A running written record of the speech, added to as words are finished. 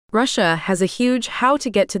Russia has a huge how to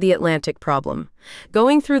get to the Atlantic problem.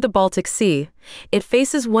 Going through the Baltic Sea, it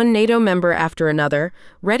faces one NATO member after another,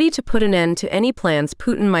 ready to put an end to any plans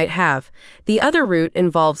Putin might have. The other route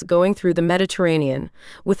involves going through the Mediterranean,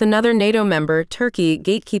 with another NATO member, Turkey,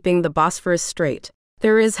 gatekeeping the Bosphorus Strait.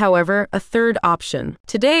 There is, however, a third option.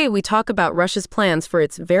 Today, we talk about Russia's plans for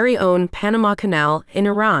its very own Panama Canal in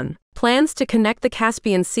Iran. Plans to connect the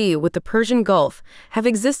Caspian Sea with the Persian Gulf have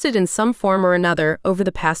existed in some form or another over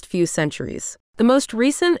the past few centuries. The most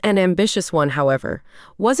recent and ambitious one, however,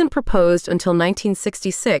 wasn't proposed until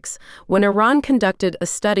 1966, when Iran conducted a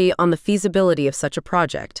study on the feasibility of such a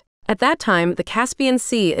project. At that time, the Caspian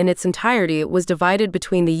Sea in its entirety was divided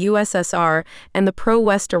between the USSR and the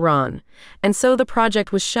pro-West Iran, and so the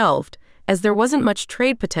project was shelved, as there wasn't much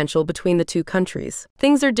trade potential between the two countries.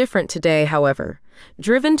 Things are different today, however.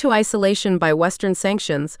 Driven to isolation by Western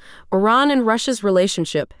sanctions, Iran and Russia's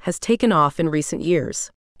relationship has taken off in recent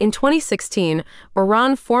years. In 2016,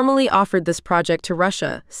 Iran formally offered this project to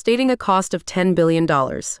Russia, stating a cost of $10 billion.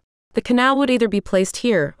 The canal would either be placed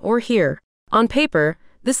here or here. On paper,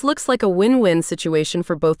 this looks like a win-win situation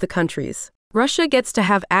for both the countries. Russia gets to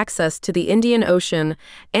have access to the Indian Ocean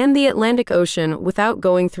and the Atlantic Ocean without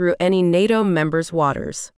going through any NATO members'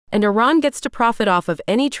 waters. And Iran gets to profit off of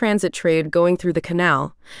any transit trade going through the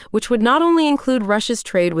canal, which would not only include Russia's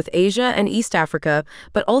trade with Asia and East Africa,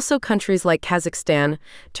 but also countries like Kazakhstan,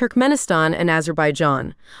 Turkmenistan, and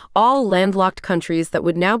Azerbaijan, all landlocked countries that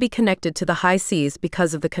would now be connected to the high seas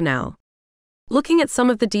because of the canal. Looking at some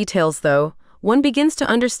of the details, though, one begins to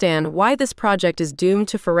understand why this project is doomed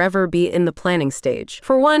to forever be in the planning stage.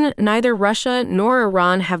 For one, neither Russia nor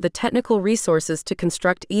Iran have the technical resources to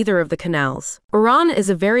construct either of the canals. Iran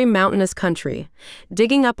is a very mountainous country.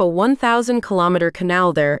 Digging up a 1,000-kilometer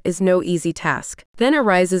canal there is no easy task. Then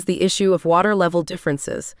arises the issue of water level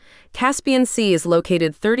differences. Caspian Sea is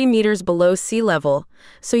located 30 meters below sea level,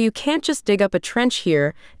 so you can't just dig up a trench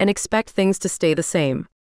here and expect things to stay the same.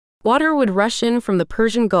 Water would rush in from the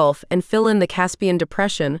Persian Gulf and fill in the Caspian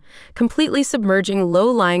Depression, completely submerging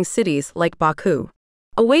low-lying cities like Baku.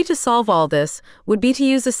 A way to solve all this would be to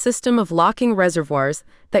use a system of locking reservoirs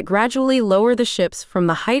that gradually lower the ships from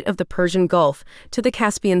the height of the Persian Gulf to the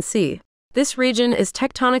Caspian Sea. This region is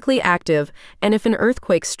tectonically active, and if an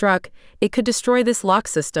earthquake struck, it could destroy this lock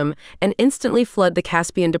system and instantly flood the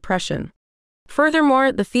Caspian Depression.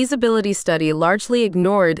 Furthermore, the feasibility study largely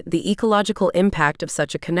ignored the ecological impact of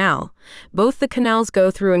such a canal. Both the canals go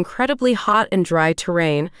through incredibly hot and dry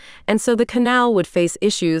terrain, and so the canal would face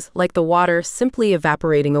issues like the water simply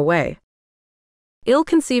evaporating away.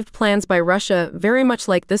 Ill-conceived plans by Russia, very much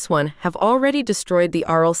like this one, have already destroyed the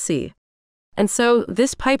Aral Sea. And so,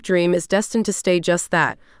 this pipe dream is destined to stay just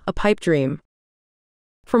that, a pipe dream.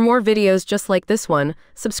 For more videos just like this one,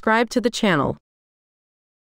 subscribe to the channel.